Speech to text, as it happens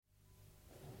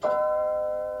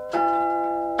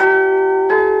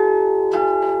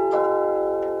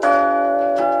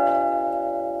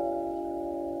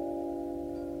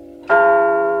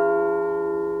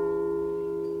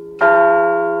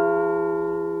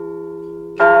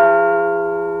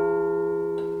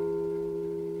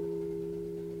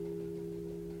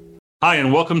Hi,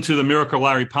 and welcome to the Miracle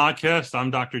Larry podcast.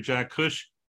 I'm Dr. Jack Cush,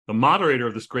 the moderator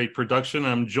of this great production.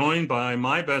 I'm joined by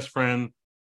my best friend,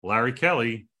 Larry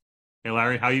Kelly. Hey,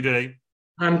 Larry, how are you today?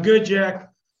 I'm good, Jack.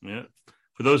 Yeah.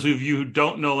 For those of you who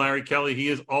don't know Larry Kelly, he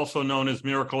is also known as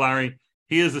Miracle Larry.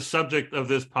 He is the subject of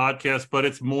this podcast, but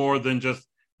it's more than just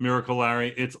Miracle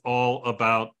Larry. It's all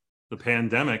about the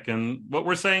pandemic. And what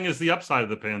we're saying is the upside of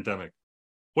the pandemic.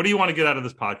 What do you want to get out of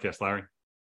this podcast, Larry?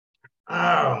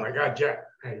 Oh, my God, Jack.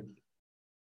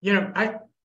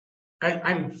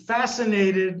 I'm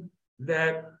fascinated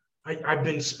that I've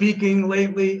been speaking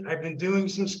lately. I've been doing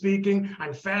some speaking.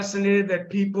 I'm fascinated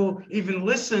that people even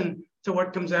listen to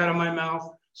what comes out of my mouth.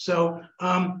 So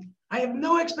I have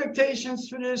no expectations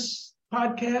for this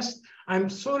podcast. I'm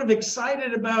sort of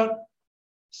excited about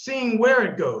seeing where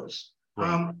it goes.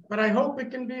 Right. But I hope it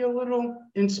can be a little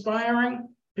inspiring,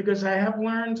 because I have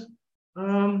learned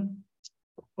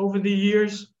over the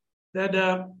years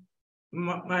that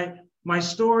my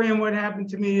story and what happened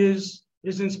to me is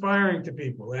inspiring to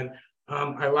people, and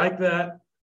I like that.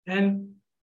 And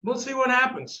we'll see what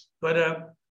happens.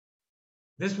 But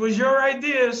this was your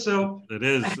idea, so it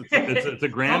is. It's a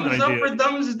grand thumbs idea. Thumbs up or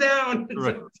thumbs down.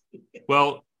 Right.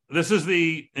 Well, this is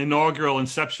the inaugural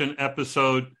Inception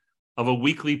episode of a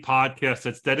weekly podcast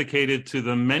that's dedicated to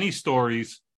the many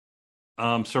stories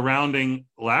surrounding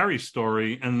Larry's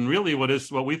story, and really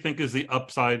what we think is the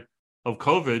upside of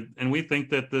COVID. And we think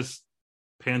that this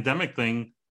pandemic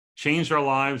thing changed our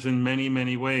lives in many,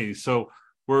 many ways. So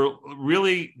we're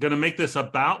really going to make this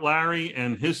about Larry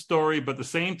and his story, but at the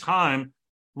same time,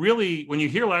 really, when you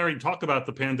hear Larry talk about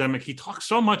the pandemic, he talks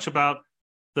so much about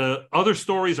the other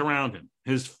stories around him,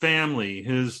 his family,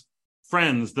 his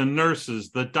friends, the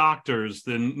nurses, the doctors,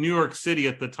 the New York City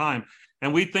at the time.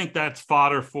 And we think that's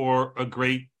fodder for a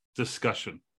great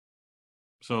discussion.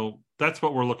 So that's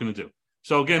what we're looking to do.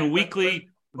 So again, weekly,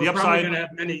 we're the upside. Probably going to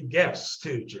have many guests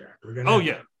too, Jack.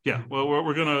 Yeah. Well,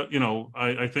 we're gonna,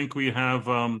 I think we have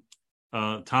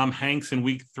Tom Hanks in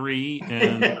week 3,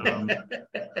 and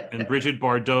and Bridget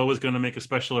Bardot is going to make a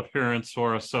special appearance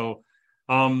for us. So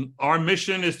our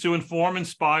mission is to inform,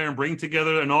 inspire, and bring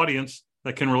together an audience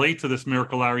that can relate to this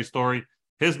Miracle Larry story,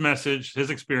 his message, his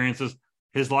experiences,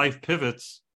 his life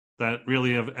pivots that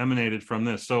really have emanated from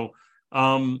this. So,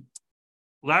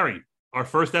 Larry, our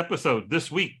first episode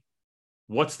this week,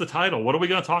 what's the title? What are we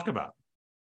going to talk about?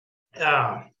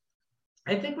 I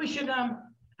think we should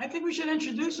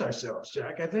introduce ourselves,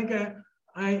 Jack. I think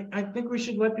we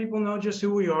should let people know just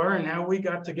who we are and how we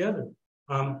got together.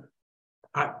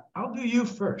 I'll do you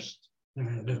first.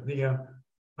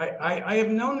 I have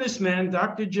known this man,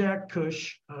 Dr. Jack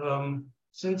Cush,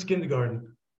 since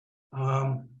kindergarten.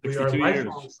 We are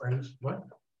lifelong friends. What?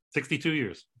 62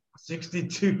 years.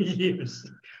 62 years.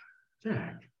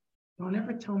 Jack, don't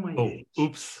ever tell my age.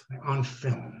 Oops. On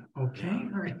film, okay?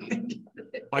 All right.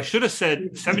 I should have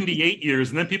said 78 years,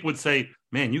 and then people would say,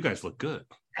 man, you guys look good.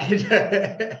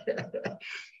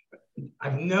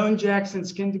 I've known Jack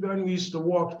since kindergarten. We used to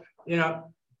walk.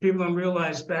 People don't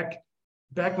realize back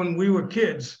when we were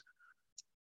kids,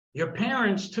 your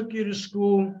parents took you to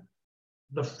school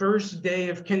the first day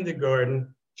of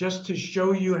kindergarten just to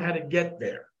show you how to get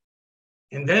there.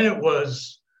 And then it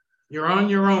was, you're on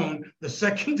your own the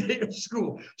second day of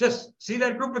school. Just see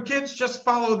that group of kids, just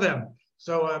follow them.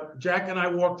 So Jack and I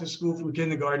walked to school from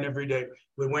kindergarten every day.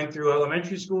 We went through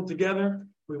elementary school together.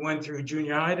 We went through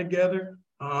junior high together.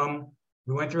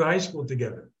 We went through high school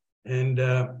together. And,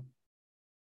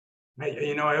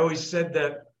 I always said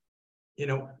that,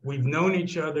 we've known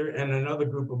each other and another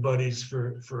group of buddies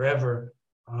for forever.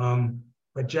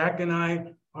 But Jack and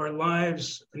I, our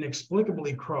lives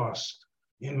inexplicably crossed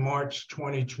in March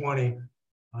 2020.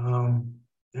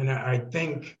 And I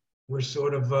think we're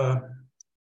sort of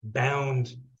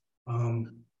bound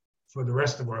for the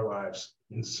rest of our lives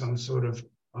in some sort of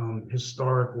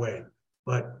historic way.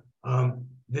 But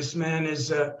this man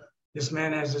has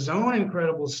his own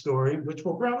incredible story, which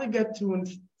we'll probably get to in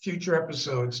future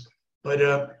episodes. But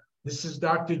this is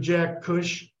Dr. Jack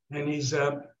Cush, and he's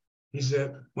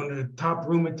one of the top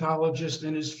rheumatologists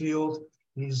in his field.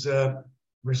 He's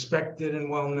respected and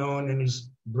well known, and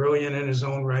he's brilliant in his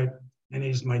own right, and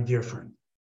he's my dear friend.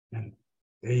 And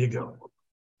there you go.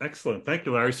 Excellent. Thank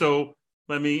you, Larry. So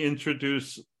let me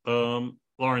introduce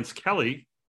Lawrence Kelly,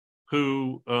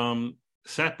 who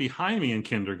sat behind me in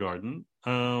kindergarten.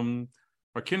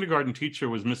 Our kindergarten teacher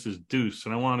was Mrs. Deuce,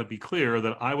 and I want to be clear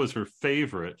that I was her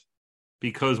favorite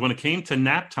because when it came to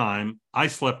nap time, I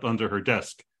slept under her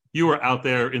desk. You were out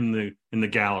there in the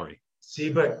gallery.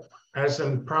 See, but as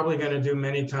I'm probably going to do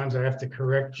many times, I have to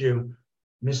correct you.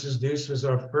 Mrs. Deuce was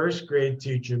our first grade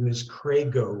teacher. Miss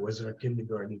Crago was our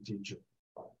kindergarten teacher.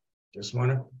 Just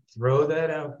want to throw that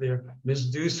out there. Miss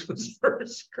Deuce was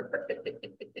first grade.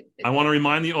 I want to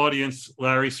remind the audience,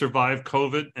 Larry survived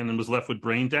COVID and was left with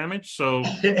brain damage. So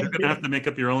you're going to have to make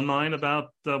up your own mind about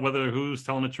whether who's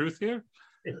telling the truth here.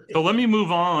 So let me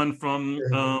move on from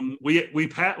we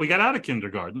got out of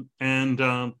kindergarten, and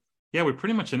we're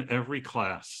pretty much in every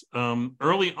class.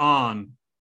 Early on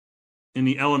in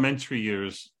the elementary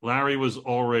years, Larry was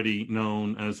already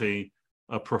known as a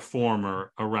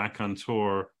performer, a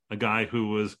raconteur, a guy who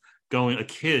was a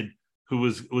kid who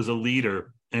was a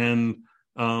leader. And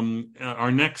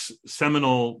our next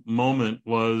seminal moment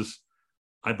was,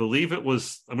 I believe it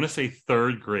was, I'm going to say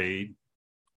third grade,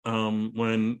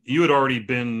 when you had already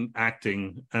been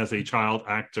acting as a child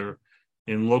actor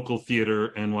in local theater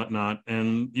and whatnot,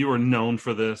 and you were known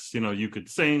for this. You could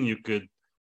sing, you could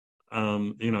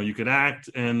act,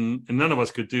 and none of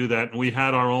us could do that. And we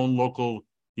had our own local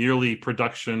yearly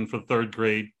production for third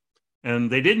grade,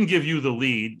 and they didn't give you the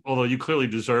lead, although you clearly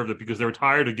deserved it because they were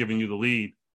tired of giving you the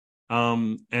lead.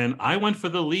 And I went for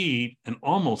the lead and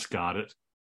almost got it.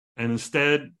 And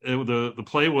instead, the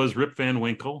play was Rip Van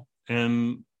Winkle.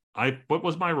 And what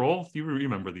was my role? You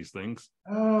remember these things.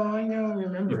 Oh, I know, I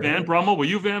remember. Van Brummel? Were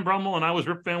you Van Brummel and I was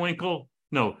Rip Van Winkle?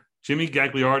 No, Jimmy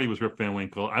Gagliardi was Rip Van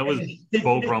Winkle. I was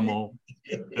Beau Brummel.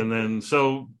 And then,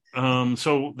 so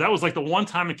that was like the one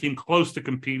time I came close to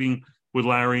competing with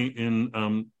Larry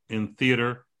in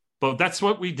theater. But that's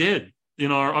what we did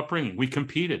in our upbringing. We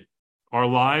competed. Our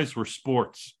lives were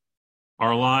sports.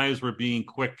 Our lives were being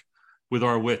quick with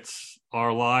our wits.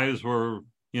 Our lives were,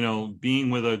 being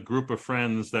with a group of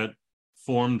friends that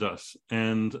formed us.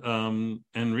 And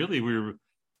really we're,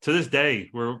 to this day,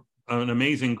 we're an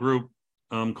amazing group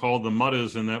called the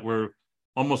Mutters, and that we're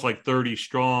almost like 30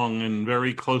 strong and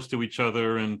very close to each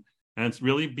other. And it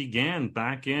really began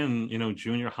back in,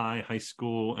 junior high, high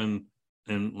school, and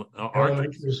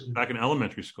back in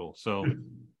elementary school. So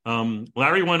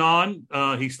Larry went on,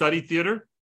 he studied theater,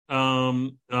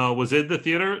 was in the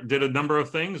theater, did a number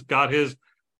of things, got his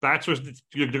bachelor's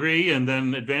degree and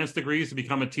then advanced degrees to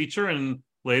become a teacher, and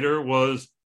later was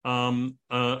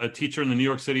a teacher in the New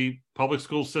York City public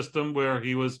school system, where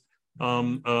he was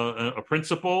a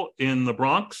principal in the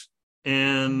Bronx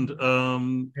and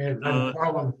Harlem,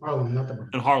 not the Bronx.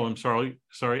 In Harlem, sorry,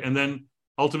 and then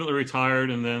ultimately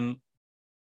retired, and then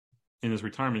in his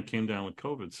retirement came down with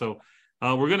COVID. So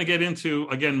we're going to get into,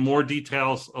 again, more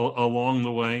details along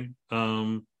the way.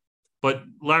 But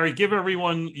Larry, give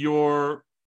everyone your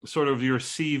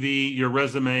CV, your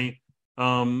resume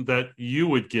that you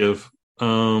would give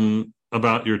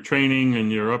about your training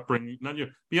and your upbringing,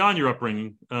 beyond your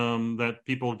upbringing, that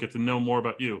people get to know more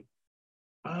about you.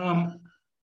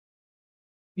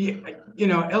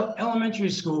 Elementary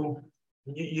school,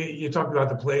 you talked about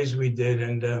the plays we did,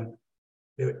 and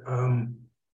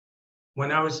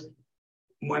when I was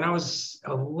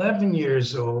 11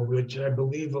 years old, which I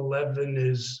believe 11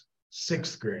 is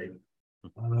sixth grade,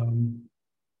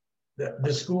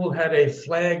 the school had a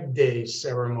Flag Day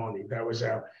ceremony that was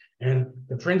out, and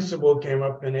the principal came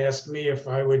up and asked me if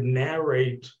I would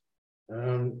narrate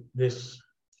this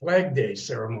Flag Day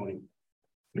ceremony.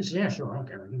 I said, yeah, sure,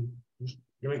 okay. Just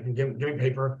give me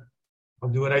paper. I'll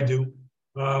do what I do.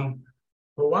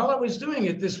 But while I was doing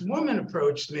it, this woman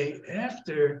approached me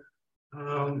after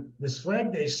this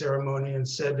Flag Day ceremony and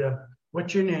said,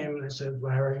 what's your name? And I said,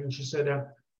 Larry. And she said,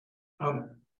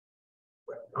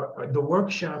 the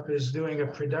workshop is doing a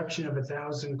production of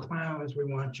 1,000 Clowns. We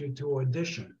want you to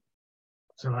audition.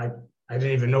 So I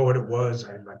didn't even know what it was.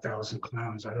 I had 1,000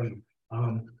 Clowns. I don't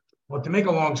know. Well, to make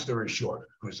a long story short,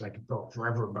 because I could talk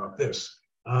forever about this,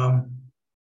 I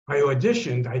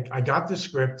auditioned. I got the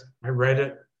script. I read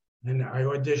it. And I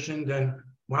auditioned and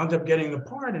wound up getting the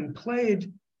part and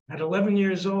played at 11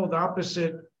 years old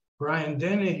opposite Brian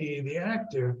Dennehy, the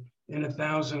actor, in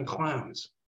 1,000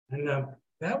 Clowns. And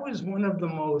that was one of the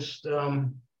most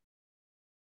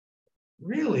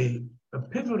really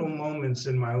pivotal moments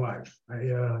in my life.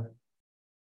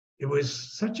 It was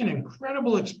such an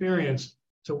incredible experience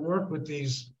to work with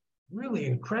these really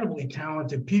incredibly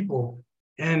talented people.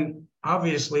 And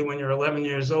obviously, when you're 11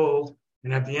 years old,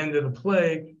 and at the end of the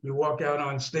play, you walk out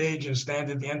on stage and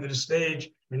stand at the end of the stage,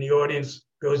 and the audience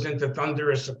goes into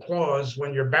thunderous applause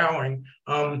when you're bowing.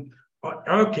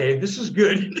 Okay, this is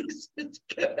good. It's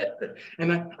good.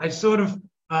 And I sort of,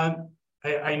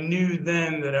 I knew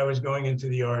then that I was going into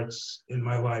the arts in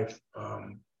my life.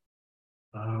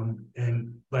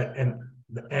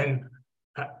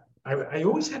 I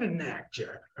always had a knack,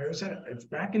 Jack.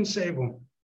 Back in Salem,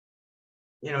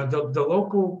 the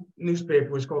local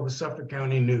newspaper was called the Suffolk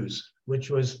County News, which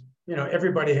was,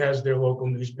 everybody has their local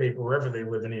newspaper wherever they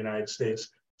live in the United States.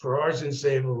 For ours in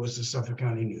Sayville, it was the Suffolk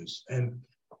County News. And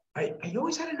I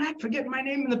always had a knack for getting my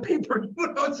name in the paper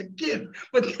when I was a kid.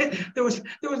 But there was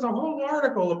a whole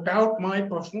article about my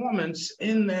performance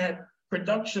in that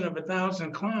production of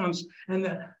 1,000 Clowns, and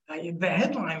the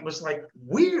headline was like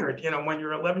weird. When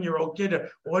you're an 11-year-old kid,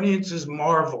 audiences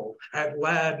marvel at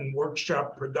lad and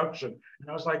workshop production, and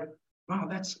I was like, wow,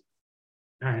 that's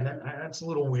all right. That's a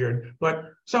little weird. But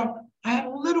so I had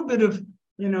a little bit of,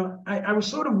 I was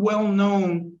sort of well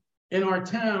known in our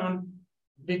town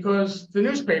because the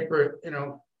newspaper,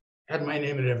 had my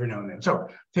name in it every now and then. So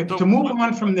to move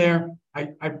on from there,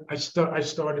 I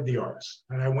started the arts,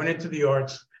 and I went into the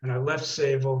arts, and I left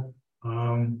Sayville.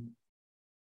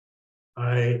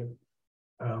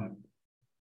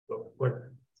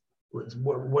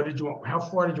 What did you want? How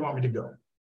far did you want me to go?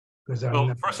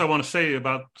 First I want to say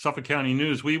about Suffolk County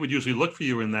News, we would usually look for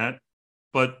you in that,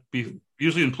 but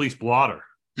usually in police blotter,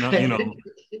 and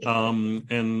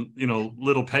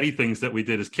little petty things that we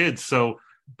did as kids. So,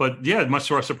 but yeah, much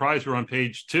to our surprise, we're on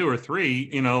page 2 or 3,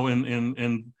 in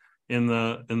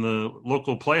the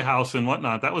local playhouse and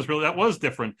whatnot. That was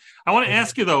different. I want to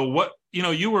ask you though, what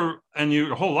you were, and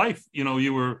your whole life,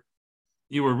 you were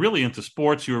really into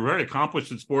sports. You were very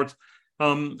accomplished in sports.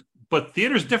 But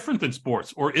theater's different than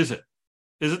sports, or is it?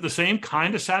 Is it the same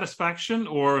kind of satisfaction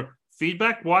or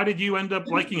feedback? Why did you end up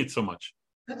liking it so much?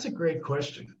 That's a great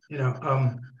question.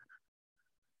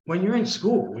 When you're in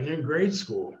school, when you're in grade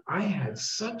school, I had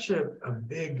such a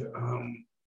big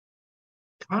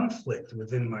conflict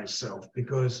within myself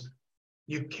because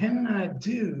you cannot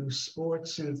do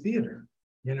sports and theater.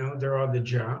 There are the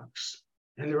jocks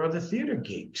and there are the theater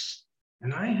geeks.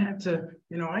 And I had to,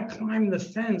 I climbed the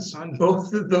fence on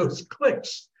both of those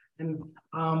cliques. And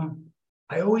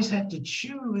I always had to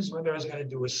choose whether I was going to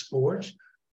do a sport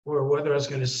or whether I was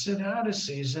going to sit out a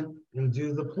season and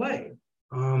do the play,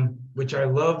 which I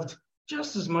loved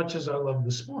just as much as I loved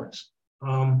the sports.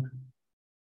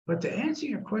 But to answer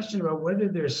your question about whether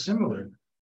they're similar,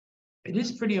 it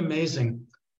is pretty amazing.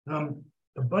 A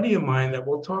buddy of mine that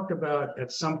we'll talk about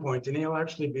at some point, and he'll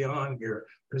actually be on here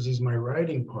because he's my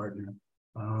writing partner.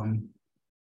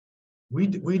 We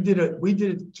did a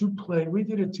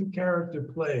 2-character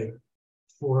play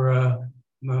for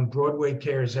Broadway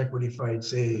Cares Equity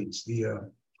Fights AIDS, the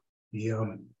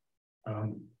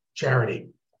charity,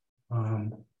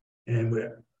 and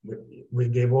we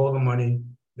gave all the money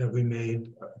that we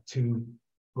made to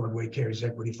Broadway Cares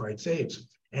Equity Fights AIDS,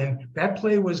 and that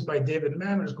play was by David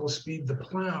Mamet. It's called Speed the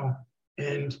Plow,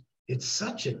 and it's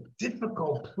such a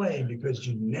difficult play because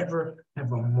you never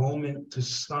have a moment to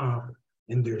stop.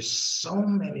 And there's so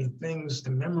many things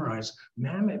to memorize.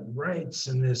 Mamet writes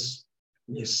in this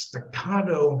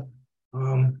staccato,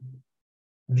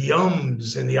 the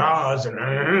ums and the ahs,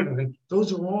 and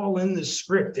those are all in the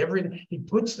script. Everything, he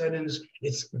puts that in.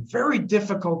 It's very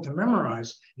difficult to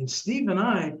memorize. And Steve and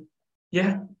I,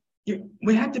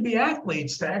 we had to be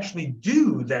athletes to actually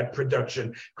do that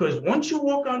production, because once you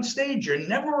walk on stage, you're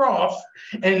never off.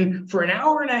 And for an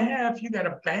hour and a half, you got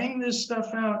to bang this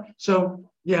stuff out. So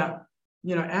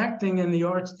acting in the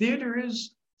arts, theater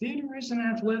is an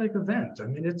athletic event. I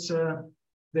mean, it's the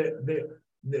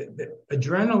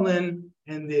adrenaline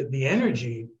and the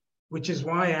energy, which is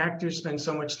why actors spend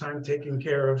so much time taking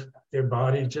care of their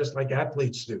body, just like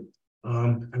athletes do.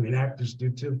 Actors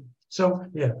do too. So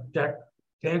Jack,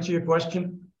 to answer your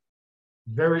question,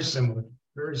 very similar.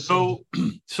 Very similar.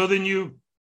 So then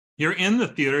you're in the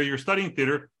theater, you're studying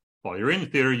theater. While you're in the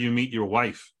theater, you meet your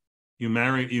wife. You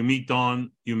meet Dawn,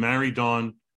 you marry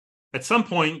Dawn. At some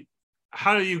point,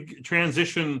 how do you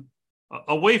transition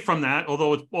away from that,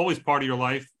 although it's always part of your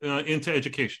life, into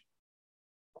education?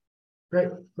 Great.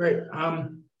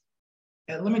 And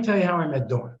let me tell you how I met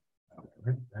Dawn.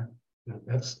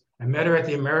 I met her at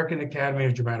the American Academy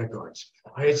of Dramatic Arts.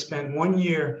 I had spent 1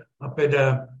 year up at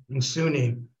in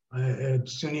SUNY, at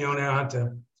SUNY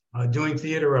Oneonta, doing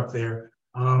theater up there,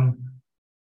 and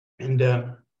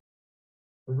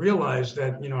realized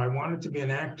that I wanted to be an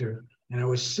actor. And I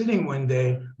was sitting one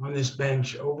day on this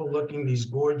bench overlooking these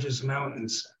gorgeous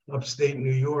mountains upstate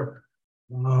New York,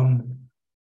 in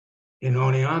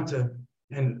Oneonta,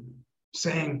 and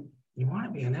saying, "You want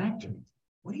to be an actor?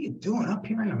 What are you doing up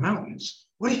here in the mountains?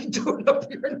 What are you doing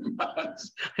up here in the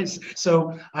mountains?"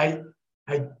 So I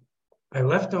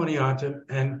left Oneonta,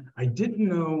 and I didn't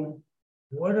know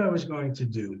what I was going to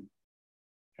do.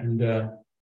 And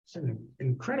it's an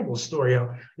incredible story.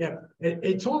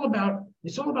 It's all about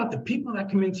the people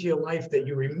that come into your life that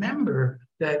you remember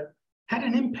that had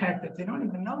an impact that they don't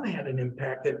even know they had an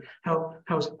impact. That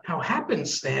how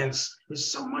happenstance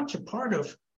is so much a part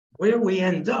of where we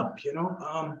end up.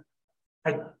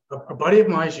 A buddy of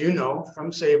mine,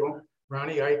 from Sable,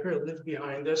 Ronnie Eicher, lived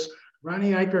behind us.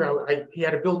 Ronnie Eicher, he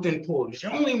had a built-in pool. He was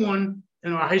the only one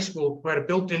in our high school who had a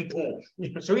built-in pool.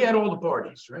 So he had all the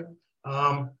parties, right?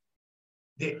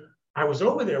 I was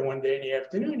over there one day in the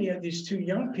afternoon. He had these two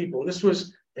young people. This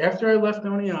was after I left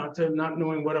Oneonta, not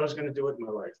knowing what I was going to do with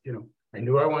my life. I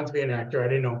knew I wanted to be an actor. I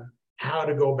didn't know how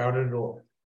to go about it at all.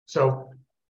 So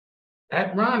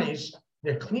at Ronnie's,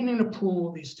 they're cleaning the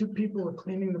pool. These two people are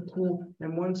cleaning the pool,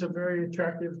 and one's a very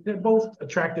attractive. They're both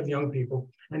attractive young people,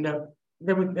 and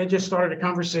they just started a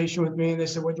conversation with me, and they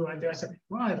said, "What do you want to do?" I said,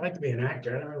 "Well, I'd like to be an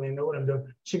actor. I don't really know what I'm doing."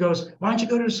 She goes, "Why don't you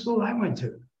go to the school I went to?"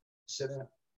 I said,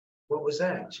 "What was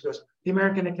that?" She goes, "The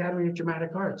American Academy of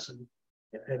Dramatic Arts." And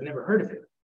I'd never heard of it.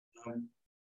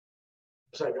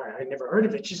 It's like, I never heard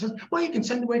of it. She says, "Well, you can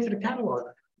send away for the catalog."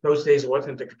 Those days, it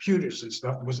wasn't the computers and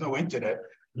stuff. There was no internet.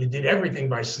 You did everything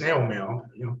by snail mail,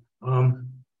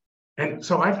 And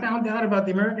so I found out about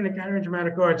the American Academy of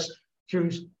Dramatic Arts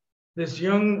through this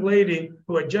young lady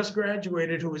who had just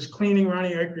graduated, who was cleaning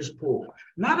Ronnie Eicher's pool.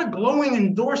 Not a glowing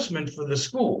endorsement for the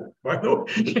school, by the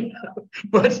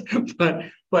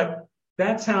way, but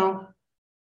that's how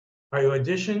I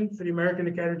auditioned for the American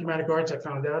Academy of Dramatic Arts. I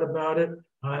found out about it.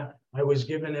 I was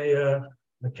given a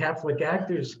Catholic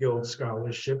Actors Guild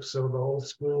scholarship, so the whole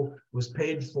school was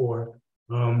paid for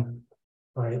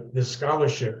by this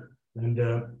scholarship, and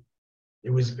it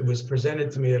was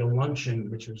presented to me at a luncheon,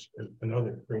 which was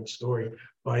another great story,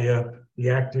 by the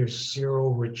actor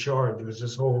Cyril Richard. There was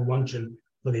this whole luncheon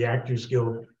for the Actors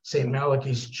Guild. St.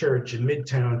 Malachi's Church in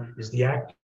Midtown is the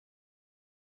act.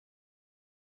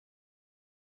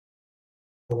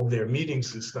 All their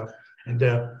meetings and stuff, and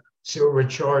Cyril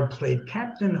Richard played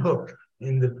Captain Hook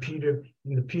in the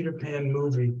Peter Pan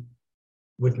movie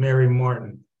with Mary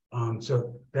Martin.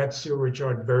 So that's Cyril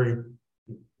Richard.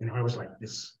 I was like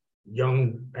this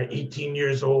young, 18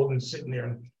 years old, and sitting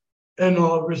there, and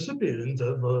our recipient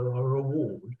of our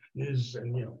award is,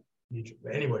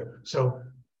 anyway. So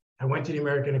I went to the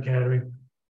American Academy,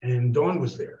 and Dawn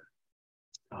was there.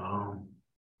 How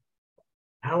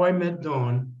I met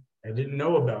Dawn, I didn't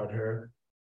know about her.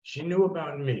 She knew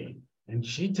about me, and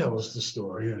she tells the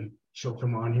story, and she'll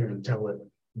come on here and tell it.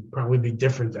 It'll probably be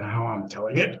different than how I'm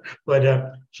telling it,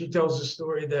 but she tells the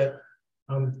story that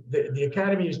the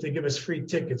Academy used to give us free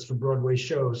tickets for Broadway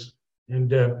shows,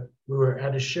 and we were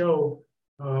at a show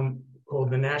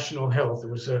called The National Health. It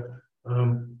was a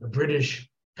British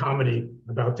comedy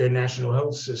about their national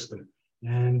health system,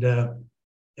 and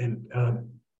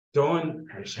Dawn,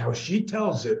 how she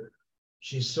tells it,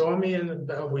 she saw me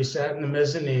we sat in the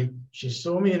mezzanine. She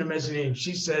saw me in the mezzanine.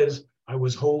 She says I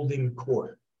was holding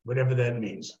court, whatever that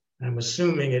means. I'm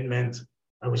assuming it meant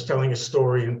I was telling a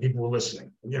story and people were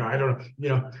listening. I don't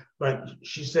know, but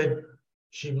she said,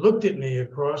 she looked at me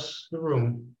across the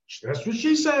room. That's what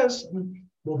she says.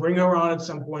 We'll bring her on at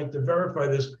some point to verify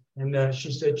this. And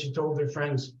she said, she told her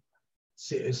friends,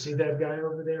 see that guy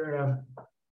over there?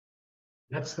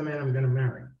 That's the man I'm going to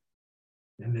marry.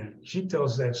 And she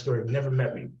tells that story. Never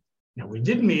met me. Now, we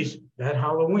did meet that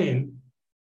Halloween.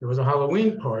 There was a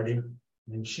Halloween party,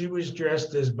 and she was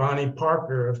dressed as Bonnie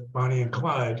Parker of Bonnie and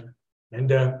Clyde. And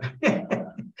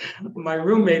my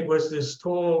roommate was this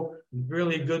tall,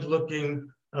 really good-looking,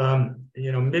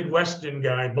 Midwestern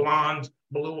guy, blonde,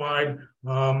 blue-eyed.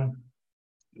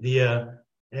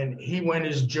 And he went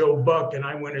as Joe Buck, and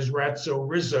I went as Ratso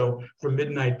Rizzo from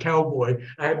Midnight Cowboy.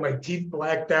 I had my teeth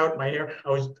blacked out, my hair. I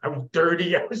was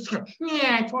dirty. I was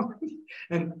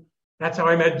and that's how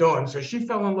I met Dawn. So she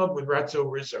fell in love with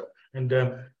Ratso Rizzo, and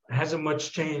hasn't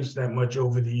much changed that much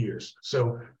over the years.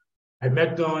 So I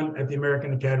met Dawn at the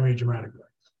American Academy of Dramatic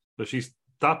Arts. So she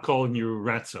stopped calling you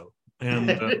Ratso, and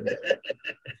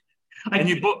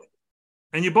you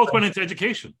both went into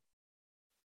education.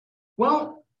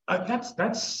 Well.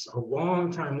 That's a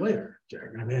long time later,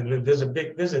 Jack. I mean, there's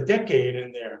a decade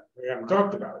in there we haven't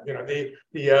talked about.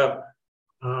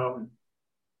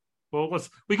 Well,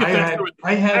 we can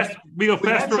fast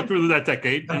forward through that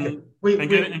decade and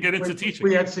get into teaching.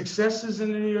 We had successes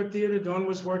in the New York theater. Dawn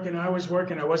was working, I was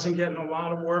working. I wasn't getting a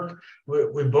lot of work.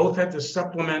 We both had to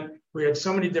supplement. We had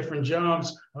so many different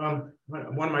jobs. One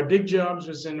of my big jobs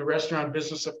was in the restaurant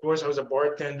business. Of course, I was a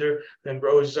bartender, then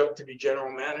rose up to be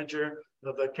general manager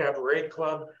of a cabaret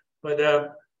club. But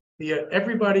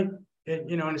everybody, in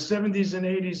the 70s and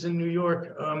 80s in New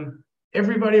York,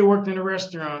 everybody who worked in a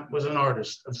restaurant was an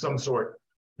artist of some sort.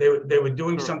 They were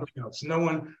doing something else. No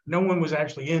one was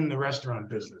actually in the restaurant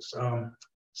business.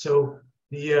 So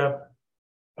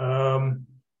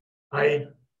I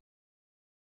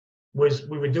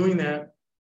we were doing that.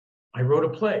 I wrote a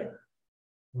play.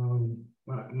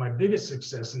 My biggest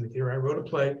success in the theater, I wrote a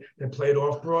play that played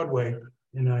off Broadway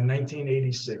in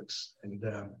 1986, and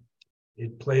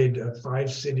it played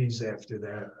 5 cities after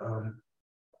that.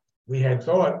 We had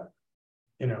thought,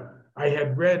 I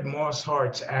had read Moss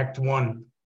Hart's Act One,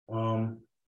 and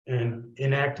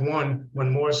in Act One,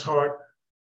 when Moss Hart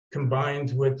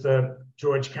combined with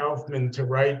George Kaufman to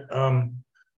write, I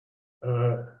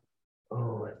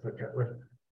forgot what,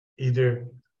 either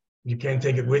You Can't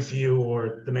Take It With You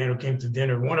or The Man Who Came to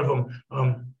Dinner, one of them.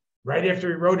 Right after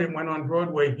he wrote it and went on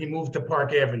Broadway, he moved to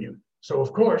Park Avenue. So,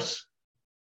 of course,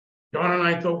 Dawn and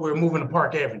I thought we were moving to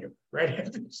Park Avenue right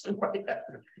after this. That's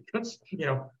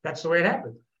the way it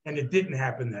happened. And it didn't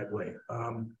happen that way.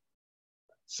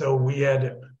 So we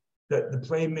had, the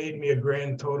play made me a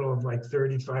grand total of like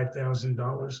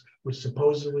 $35,000, which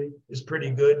supposedly is pretty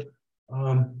good.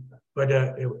 But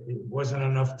it wasn't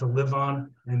enough to live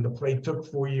on. And the play took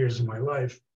 4 years of my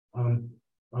life,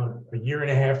 a year and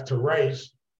a half to write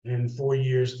and 4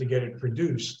 years to get it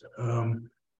produced. After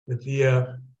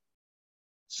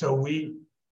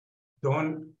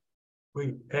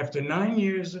 9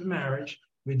 years of marriage,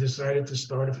 we decided to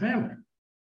start a family.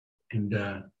 And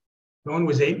Dawn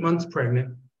was 8 months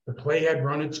pregnant. The play had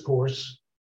run its course.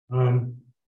 I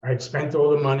had spent all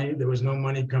the money. There was no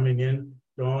money coming in.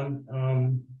 Dawn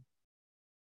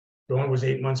was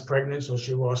 8 months pregnant, so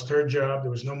she lost her job.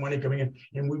 There was no money coming in.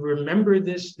 And we remember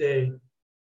this day.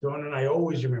 Dawn and I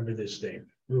always remember this day.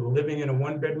 We were living in a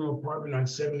 1-bedroom apartment on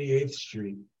 78th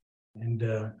Street. And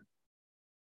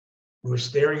we were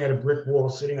staring at a brick wall,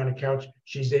 sitting on a couch.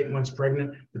 She's 8 months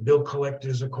pregnant. The bill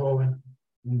collectors are calling.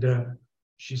 And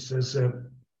she says,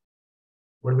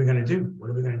 what are we going to do? What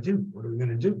are we going to do? What are we going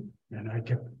to do? And I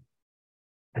kept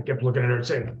looking at her and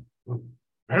saying, well,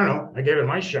 I don't know. I gave it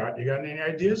my shot. You got any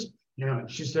ideas?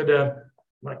 She said,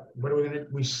 what are we going to do?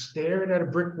 We stared at a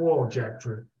brick wall, Jack,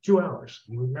 for 2 hours.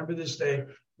 And we remember this day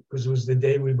because it was the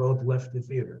day we both left the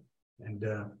theater. And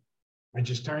I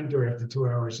just turned to her after 2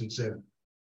 hours and said,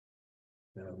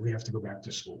 we have to go back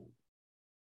to school.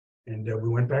 And we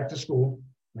went back to school.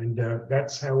 And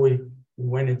that's how we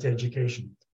went into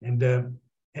education. And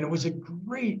it was a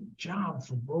great job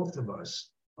for both of us.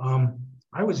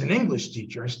 I was an English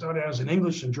teacher. I started out as an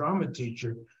English and drama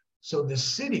teacher. So the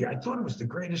city, I thought it was the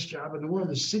greatest job in the world.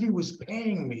 The city was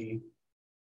paying me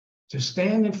to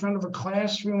stand in front of a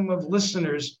classroom of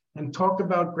listeners and talk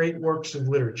about great works of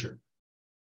literature.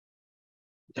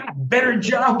 Got a better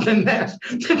job than that.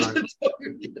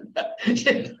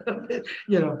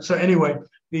 So anyway,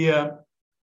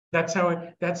 that's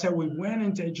how we went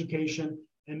into education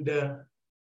and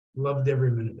loved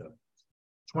every minute of it.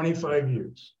 25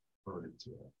 years.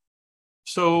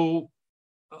 So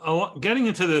getting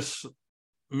into this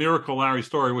Miracle Larry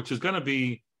story, which is going to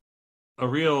be a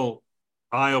real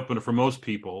eye-opener for most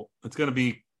people. It's going to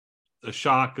be a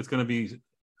shock. It's going to be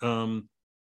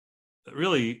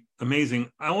really amazing.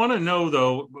 I want to know,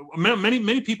 though,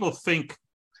 many people think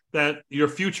that your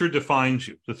future defines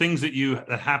you. The things that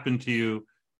happen to you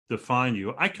define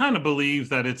you. I kind of believe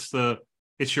that it's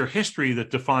your history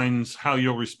that defines how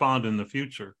you'll respond in the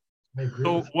future.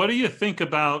 So what do you think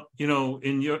about,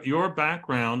 in your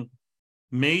background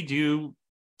made you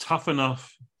tough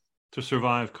enough to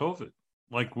survive COVID?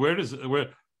 Like,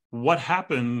 what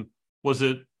happened? Was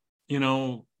it,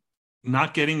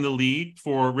 not getting the lead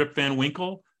for Rip Van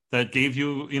Winkle that gave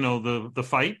you, the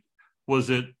fight? Was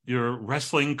it your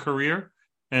wrestling career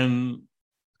and,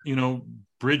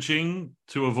 bridging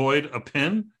to avoid a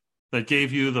pin that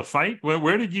gave you the fight?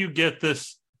 Where did you get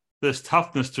this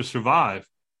toughness to survive?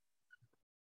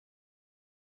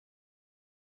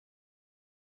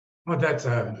 Well, that's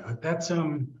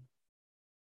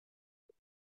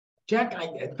Jack.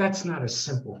 That's not a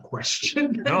simple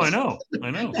question. No, I know.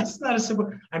 That's not a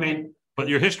simple. But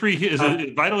your history is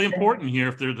vitally important here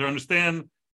if they're to understand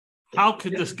how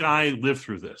could this guy live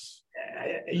through this.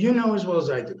 You know as well as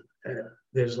I do.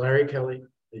 There's Larry Kelly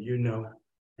that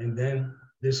and then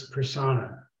this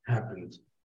persona happened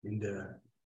in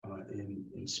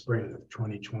spring of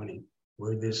 2020,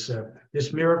 where this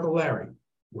Miracle Larry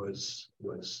was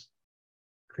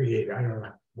created. I don't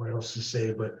know what else to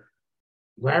say, but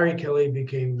Larry Kelly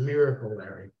became Miracle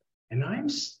Larry. And I'm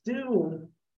still,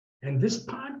 and this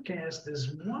podcast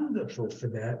is wonderful for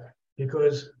that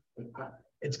because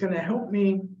it's going to help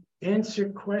me answer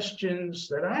questions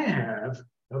that I have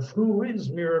of who is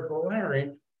Miracle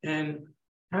Larry and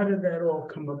how did that all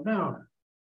come about.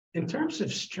 In terms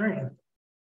of strength,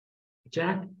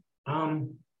 Jack,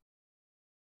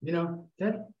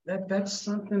 that's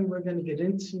something we're going to get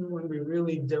into when we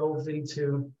really delve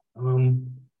into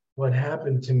what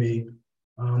happened to me.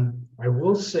 I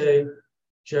will say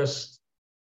just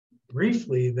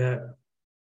briefly that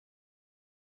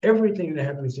everything that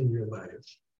happens in your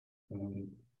life um,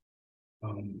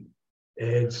 um,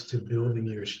 adds to building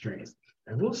your strength.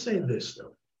 I will say this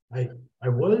though. I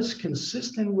was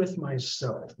consistent with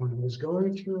myself when I was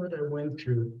going through what I went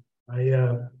through.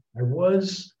 I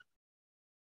was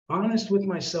honest with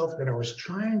myself that I was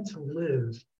trying to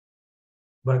live,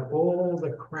 but all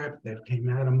the crap that came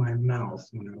out of my mouth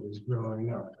when I was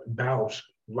growing up about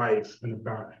life and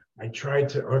about, I tried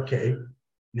to, okay,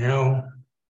 now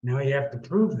you have to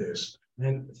prove this.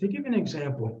 And to give an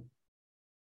example,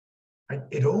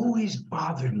 it always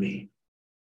bothered me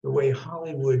the way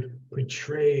Hollywood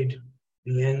portrayed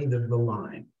the end of the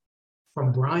line.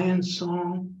 From Brian's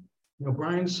song,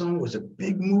 Brian's song was a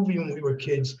big movie when we were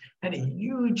kids, had a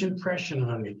huge impression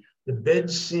on me. The bed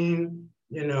scene,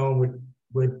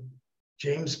 with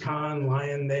James Caan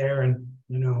lying there and,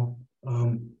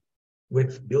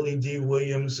 with Billy D.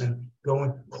 Williams and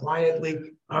going quietly.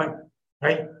 I've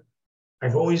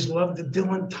always loved the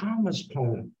Dylan Thomas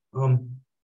poem.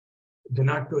 Do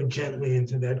not go gently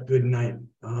into that good night.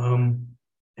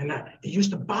 It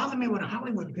used to bother me with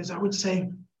Hollywood because I would say,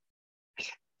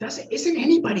 isn't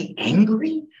anybody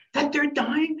angry that they're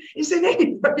dying? Isn't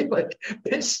anybody like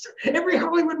pissed? Every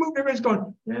Hollywood movie, everybody's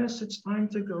going, yes, it's time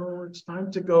to go. It's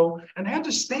time to go. And I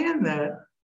understand that.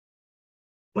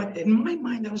 But in my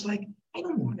mind, I was like, I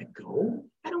don't want to go.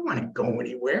 I don't want to go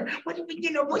anywhere.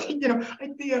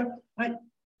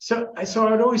 So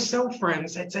I'd always tell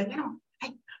friends, I'd say,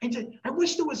 I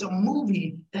wish there was a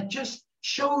movie that just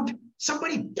showed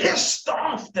somebody pissed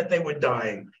off that they were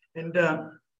dying. And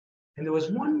there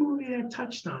was one movie that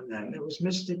touched on that, and it was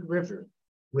Mystic River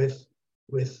with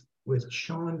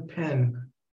Sean Penn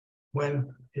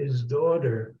when his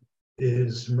daughter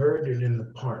is murdered in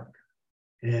the park.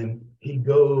 And he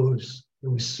goes, it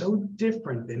was so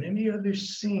different than any other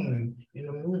scene in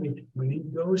a movie when he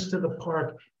goes to the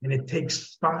park and it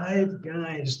takes 5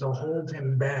 guys to hold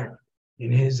him back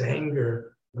in his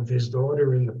anger of his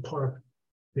daughter in the park.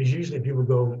 Because usually people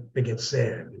go, they get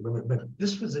sad. But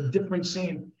this was a different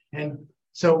scene. And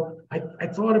so I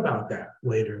thought about that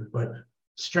later. But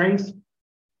strength,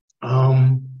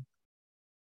 I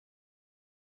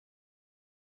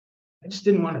just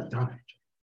didn't want to die.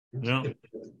 Yeah.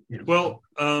 Well,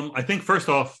 I think first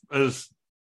off, as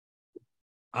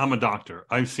I'm a doctor,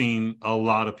 I've seen a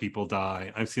lot of people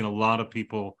die. I've seen a lot of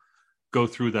people go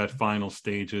through that final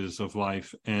stages of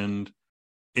life, and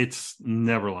it's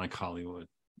never like Hollywood.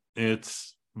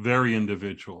 It's very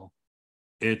individual.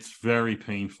 It's very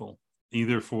painful,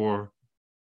 either for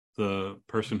the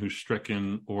person who's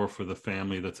stricken or for the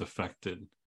family that's affected,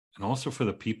 and also for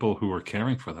the people who are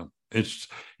caring for them. It's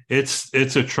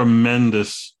a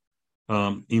tremendous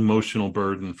emotional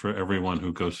burden for everyone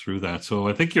who goes through that. So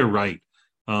I think you're right.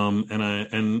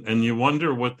 And you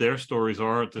wonder what their stories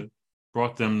are that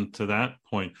brought them to that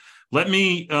point. Let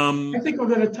me. I think we're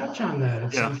going to touch on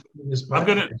that. Yeah,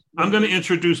 I'm going to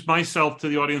introduce myself to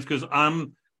the audience because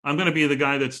I'm going to be the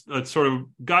guy that's sort of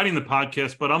guiding the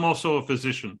podcast, but I'm also a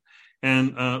physician.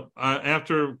 And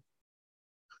after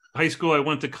high school, I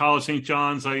went to college, St.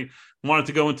 John's. I wanted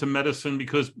to go into medicine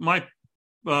because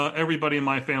everybody in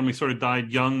my family sort of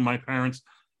died young. My parents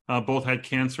both had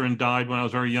cancer and died when I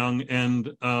was very young.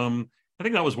 And I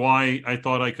think that was why I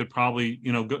thought I could probably,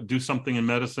 go do something in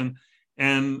medicine.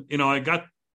 And, I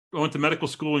went to medical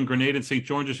school in Grenada at St.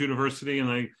 George's University, and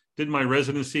I did my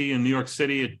residency in New York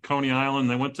City at Coney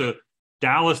Island. I went to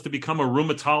Dallas to become a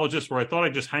rheumatologist, where I thought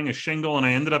I'd just hang a shingle. And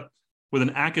I ended up with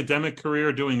an academic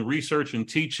career doing research and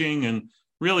teaching and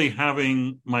really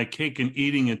having my cake and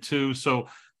eating it too. So,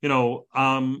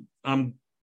 I'm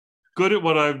good at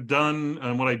what I've done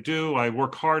and what I do. I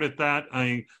work hard at that.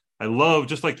 I love,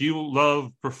 just like you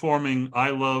love performing, I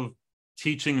love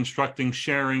teaching, instructing,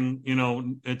 sharing.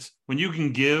 It's when you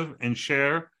can give and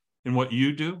share in what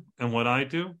you do and what I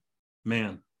do,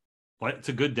 man, it's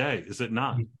a good day, is it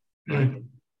not? Right?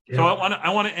 Yeah. So I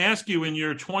want to ask you, in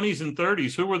your 20s and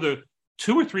 30s, who were the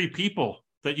 2 or 3 people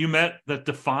that you met that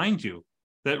defined you,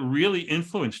 that really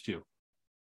influenced you,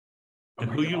 and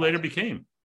who you later became?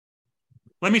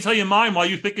 Let me tell you mine while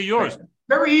you think of yours.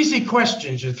 Very easy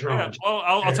questions you're throwing. Yeah, well,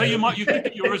 I'll tell you mine. You think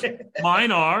of yours.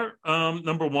 Mine are,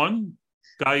 number one,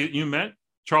 guy you met,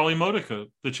 Charlie Modica,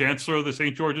 the chancellor of the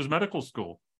St. George's Medical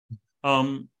School.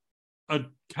 A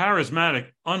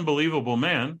charismatic, unbelievable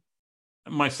man.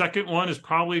 My second one is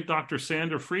probably Dr.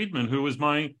 Sander Friedman, who was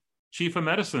my chief of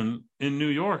medicine in New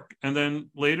York. And then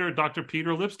later, Dr.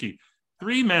 Peter Lipsky.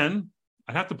 three men.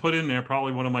 I have to put in there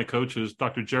probably one of my coaches,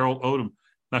 Dr. Gerald Odom,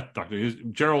 not Dr.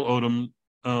 Gerald Odom,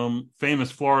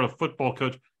 famous Florida football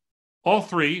coach. All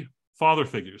three father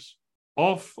figures.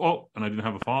 And I didn't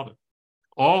have a father.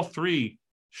 All three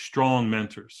strong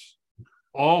mentors.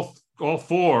 All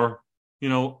four,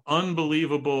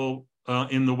 unbelievable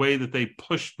in the way that they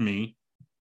pushed me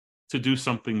to do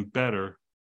something better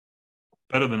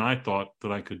than I thought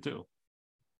that I could do.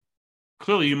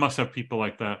 Clearly, you must have people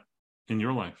like that in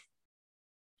your life.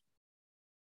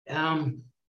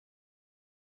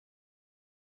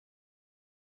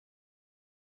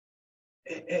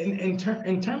 In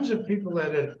terms of people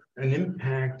that had an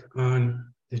impact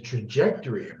on the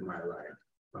trajectory of my life,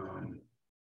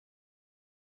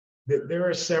 there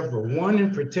are several. One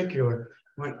in particular,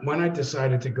 when I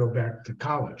decided to go back to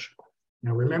college.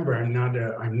 Now, remember, I'm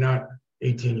not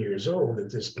 18 years old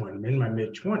at this point. I'm in my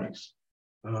mid-20s,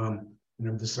 and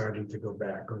I'm deciding to go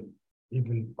back, or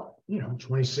even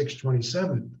 26,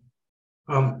 27.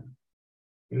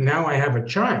 Now I have a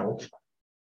child,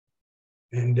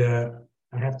 and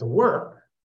I have to work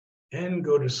and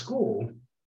go to school.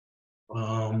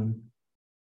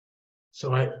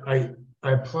 So I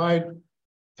applied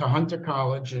to Hunter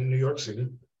College in New York City.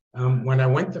 When I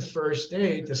went the first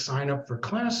day to sign up for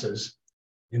classes,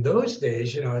 in those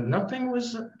days, nothing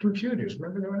was computers.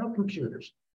 Remember, there were no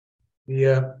computers.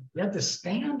 You had to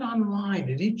stand online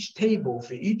at each table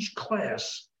for each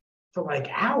class for like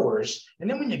hours. And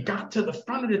then when you got to the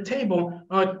front of the table,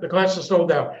 the class is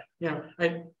sold out.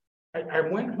 I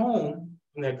went home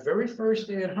on that very first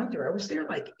day at Hunter. I was there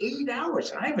like 8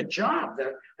 hours. I have a job that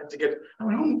I have to get. I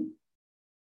went home.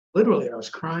 Literally, I was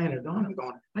crying at dawn. I'm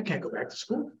going, I can't go back to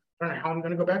school. I don't know how I'm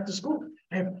going to go back to school.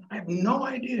 I have no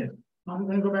idea how I'm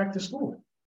going to go back to school.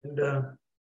 And it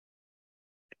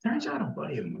turns out a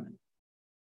buddy of mine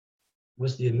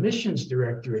was the admissions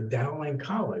director at Dowling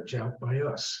College out by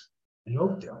us in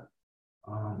Oakdale.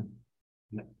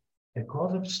 I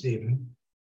called up Stephen,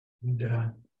 and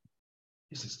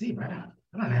he said, Steve, I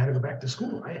don't know how to go back to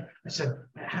school. I said,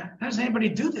 how does anybody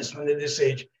do this when they're this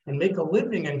age and make a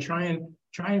living and try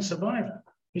and survive?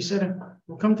 He said,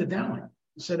 well, come to Dowling.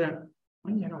 He said, I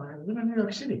live in New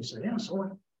York City. He said, yeah,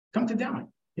 so come to Dowling.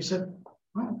 He said,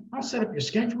 well, I'll set up your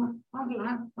schedule.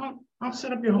 I'll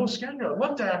set up your whole schedule. I'd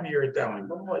love to have you here at Dowling.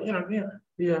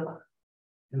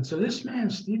 And so this man,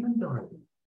 Stephen Darby,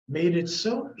 made it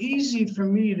so easy for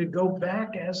me to go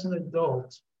back as an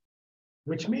adult,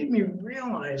 which made me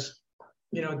realize,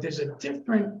 there's a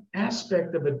different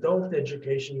aspect of adult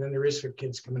education than there is for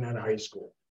kids coming out of high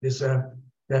school. There's that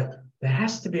there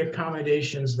has to be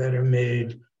accommodations that are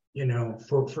made,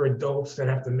 for adults that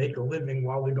have to make a living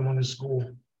while they're going to school.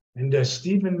 And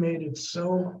Stephen made it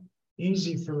so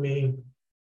easy for me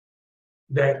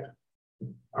that,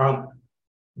 I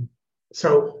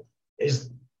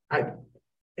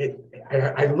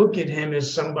look at him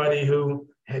as somebody who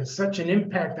had such an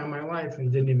impact on my life and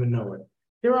didn't even know it.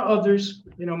 There are others.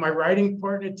 My writing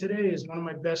partner today is one of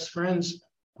my best friends,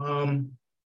 and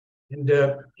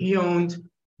he owned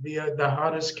the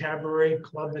hottest cabaret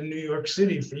club in New York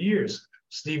City for years.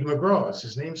 Steve McGraw.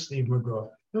 His name's Steve McGraw.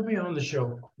 He'll be on the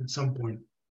show at some point.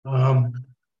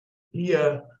 He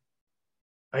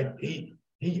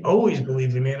always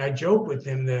believed in me, and I joke with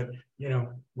him that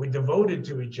we're devoted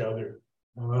to each other.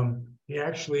 He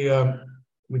actually,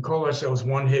 we call ourselves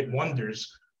one-hit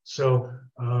wonders. So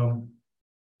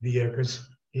because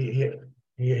he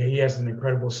has an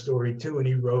incredible story too, and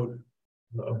he wrote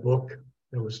a book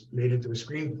that was made into a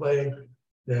screenplay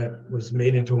that was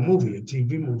made into a movie, a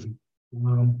TV movie.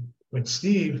 But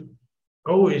Steve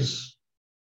always,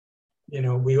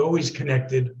 we always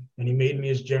connected, and he made me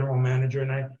his general manager.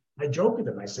 And I joked with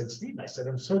him. I said, Steve,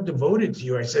 I'm so devoted to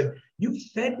you. I said, you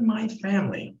fed my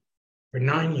family for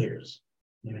 9 years.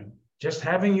 Just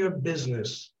having your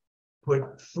business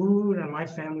put food on my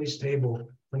family's table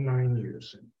for 9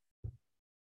 years.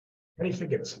 How do you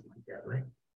forget something like that, right?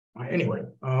 Anyway,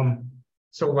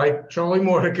 so like Charlie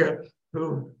Mordecai,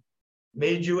 who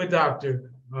made you a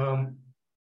doctor,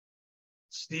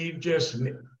 Steve just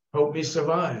helped me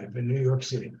survive in New York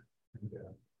City.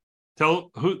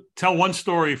 Tell one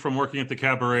story from working at the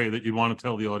cabaret that you want to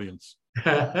tell the audience.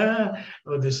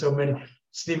 Oh, there's so many.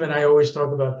 Steve and I always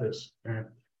talk about this.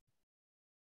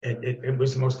 It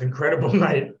was the most incredible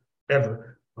night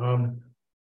ever.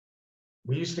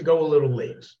 We used to go a little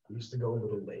late.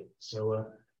 So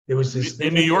there was this thing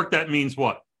in New York. That means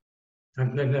what?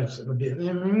 After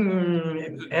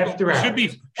hours. Should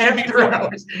be after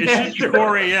hours. It should be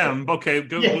 4 a.m. Okay,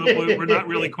 we're not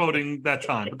really quoting that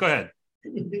time, but go ahead.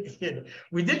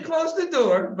 We did close the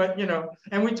door, but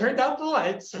and we turned out the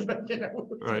lights. But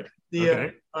right.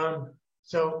 Okay.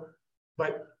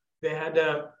 But they had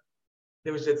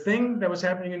there was a thing that was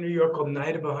happening in New York called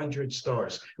Night of 100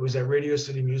 Stars. It was at Radio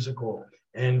City Music Hall,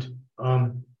 and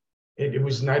it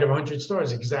was Night of 100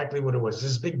 Stars, exactly what it was.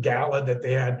 This big gala that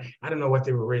they had. I don't know what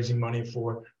they were raising money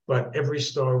for, but every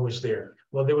star was there.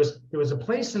 Well, there was a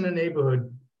place in the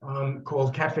neighborhood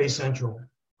called Cafe Central,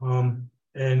 and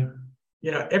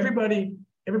everybody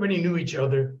knew each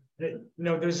other.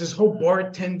 There's this whole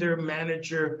bartender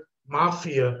manager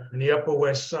mafia in the Upper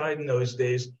West Side in those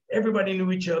days. Everybody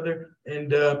knew each other,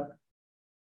 and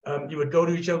you would go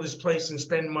to each other's place and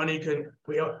spend money because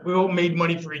we all made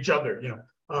money for each other.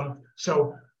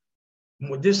 So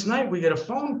this night we get a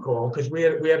phone call because we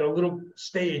had a little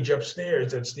stage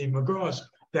upstairs at Steve McGraw's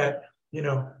that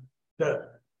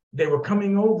they were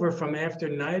coming over from after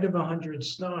Night of 100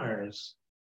 Stars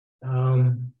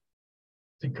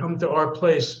to come to our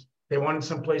place. They wanted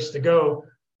some place to go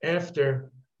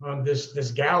after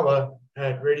this gala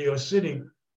at Radio City.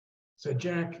 So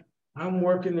Jack, I'm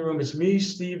working the room. It's me,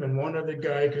 Steve, and one other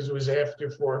guy because it was after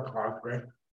 4:00, right?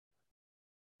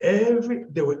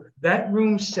 That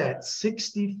room sat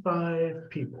 65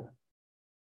 people.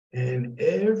 And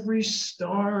every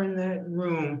star in that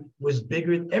room was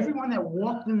bigger. Everyone that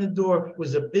walked in the door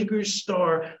was a bigger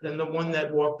star than the one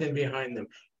that walked in behind them.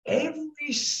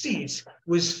 Every seat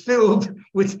was filled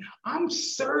with, I'm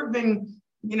serving,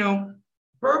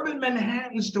 bourbon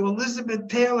Manhattans to Elizabeth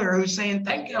Taylor, who's saying,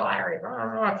 thank you, Larry.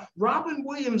 Robin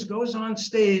Williams goes on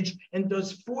stage and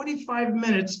does 45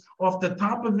 minutes off the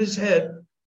top of his head.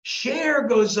 Cher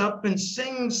goes up and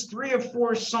sings 3 or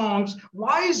 4 songs.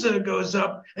 Liza goes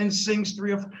up and sings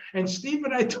 3 or 4. And Steve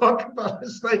and I talk about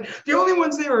this. Like, the only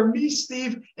ones there are me,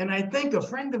 Steve, and I think a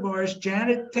friend of ours,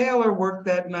 Janet Taylor, worked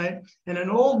that night, and an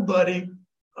old buddy,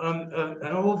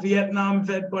 an old Vietnam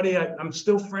vet buddy. I'm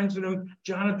still friends with him,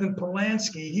 Jonathan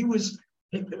Polanski.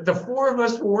 The 4 of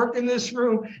us were working this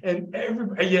room, and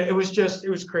it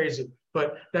was crazy.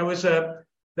 But that was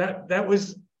that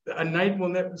was a night will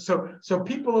never. So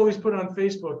people always put on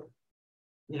Facebook,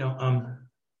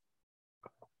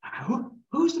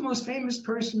 who's the most famous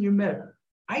person you met?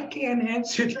 I can't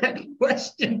answer that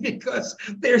question because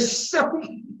there's so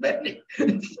many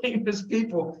famous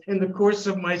people in the course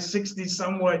of my 60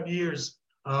 somewhat years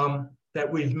that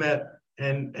we've met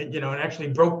and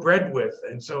actually broke bread with.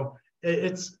 And so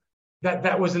it's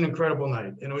that was an incredible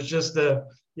night. And it was just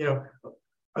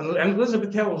and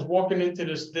Elizabeth Taylor was walking into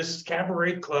this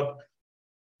cabaret club,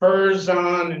 furs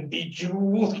on and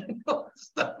bejeweled and all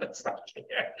that stuff.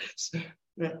 It's like,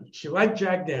 she liked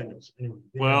Jack Daniels. Anyway,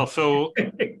 well, so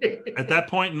at that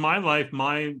point in my life,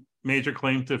 my major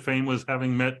claim to fame was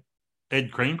having met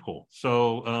Ed Kranepool.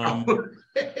 So, and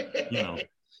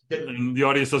the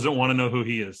audience doesn't want to know who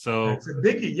he is. So that's a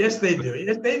biggie. Yes, they do.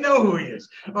 Yes, they know who he is.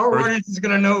 Our audience is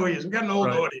going to know who he is. We've got an old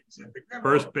audience.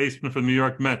 First baseman for the New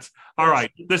York Mets. All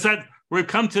right. We've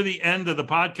come to the end of the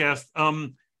podcast.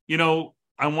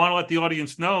 I want to let the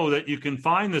audience know that you can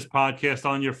find this podcast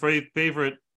on your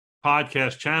favorite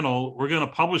podcast channel. We're going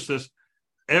to publish this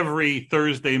every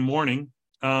Thursday morning,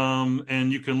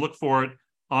 and you can look for it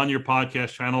on your podcast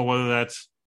channel, whether that's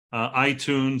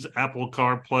iTunes, Apple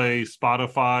CarPlay,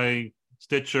 Spotify,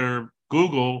 Stitcher,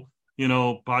 Google,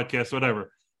 podcasts,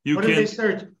 whatever. What do they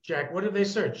search, Jack? What do they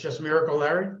search? Just Miracle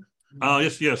Larry?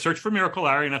 Yes. Search for Miracle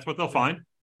Larry, and that's what they'll find.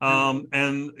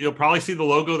 And you'll probably see the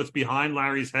logo that's behind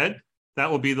Larry's head. That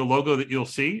will be the logo that you'll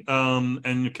see,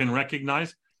 and you can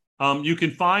recognize. You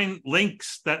can find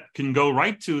links that can go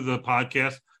right to the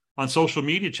podcast on social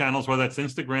media channels, whether that's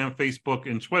Instagram, Facebook,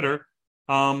 and Twitter.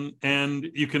 And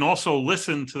you can also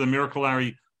listen to the Miracle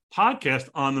Larry podcast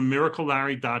on the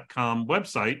miraclelarry.com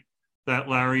website that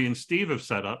Larry and Steve have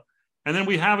set up. And then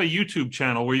we have a YouTube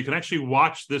channel where you can actually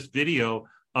watch this video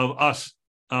of us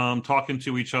talking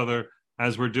to each other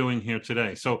as we're doing here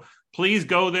today. So please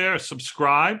go there,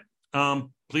 subscribe.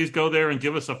 Please go there and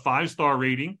give us a 5-star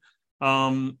rating.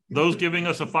 Those giving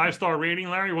us a 5-star rating,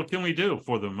 Larry, what can we do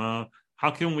for them?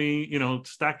 How can we,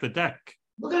 stack the deck?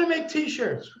 We're going to make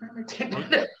T-shirts.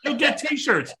 You'll get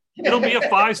T-shirts. It'll be a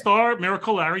 5-star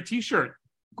Miracle Larry T-shirt.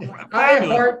 I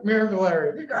heart Miracle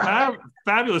Larry.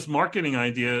 Fabulous marketing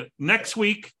idea. Next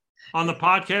week on the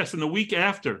podcast and the week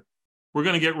after, we're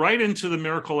going to get right into the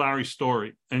Miracle Larry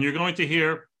story. And you're going to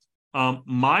hear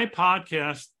my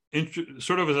podcast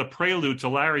sort of as a prelude to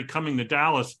Larry coming to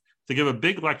Dallas to give a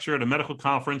big lecture at a medical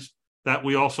conference that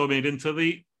we also made into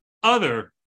the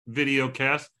other video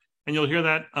cast. And you'll hear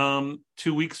that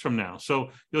 2 weeks from now. So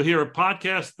you'll hear a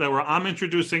podcast where I'm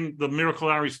introducing the Miracle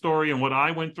Larry story and what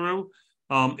I went through.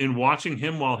 in watching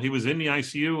him while he was in the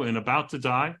ICU and about to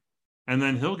die. And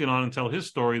then he'll get on and tell his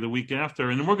story the week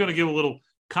after. And then we're going to give a little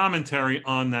commentary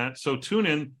on that. So tune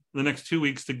in the next 2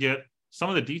 weeks to get some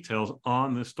of the details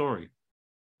on this story.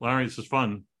 Larry, this is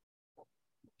fun.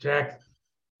 Jack,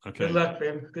 okay. Good luck,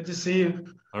 babe. Good to see you.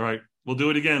 All right. We'll do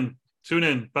it again. Tune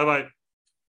in. Bye-bye.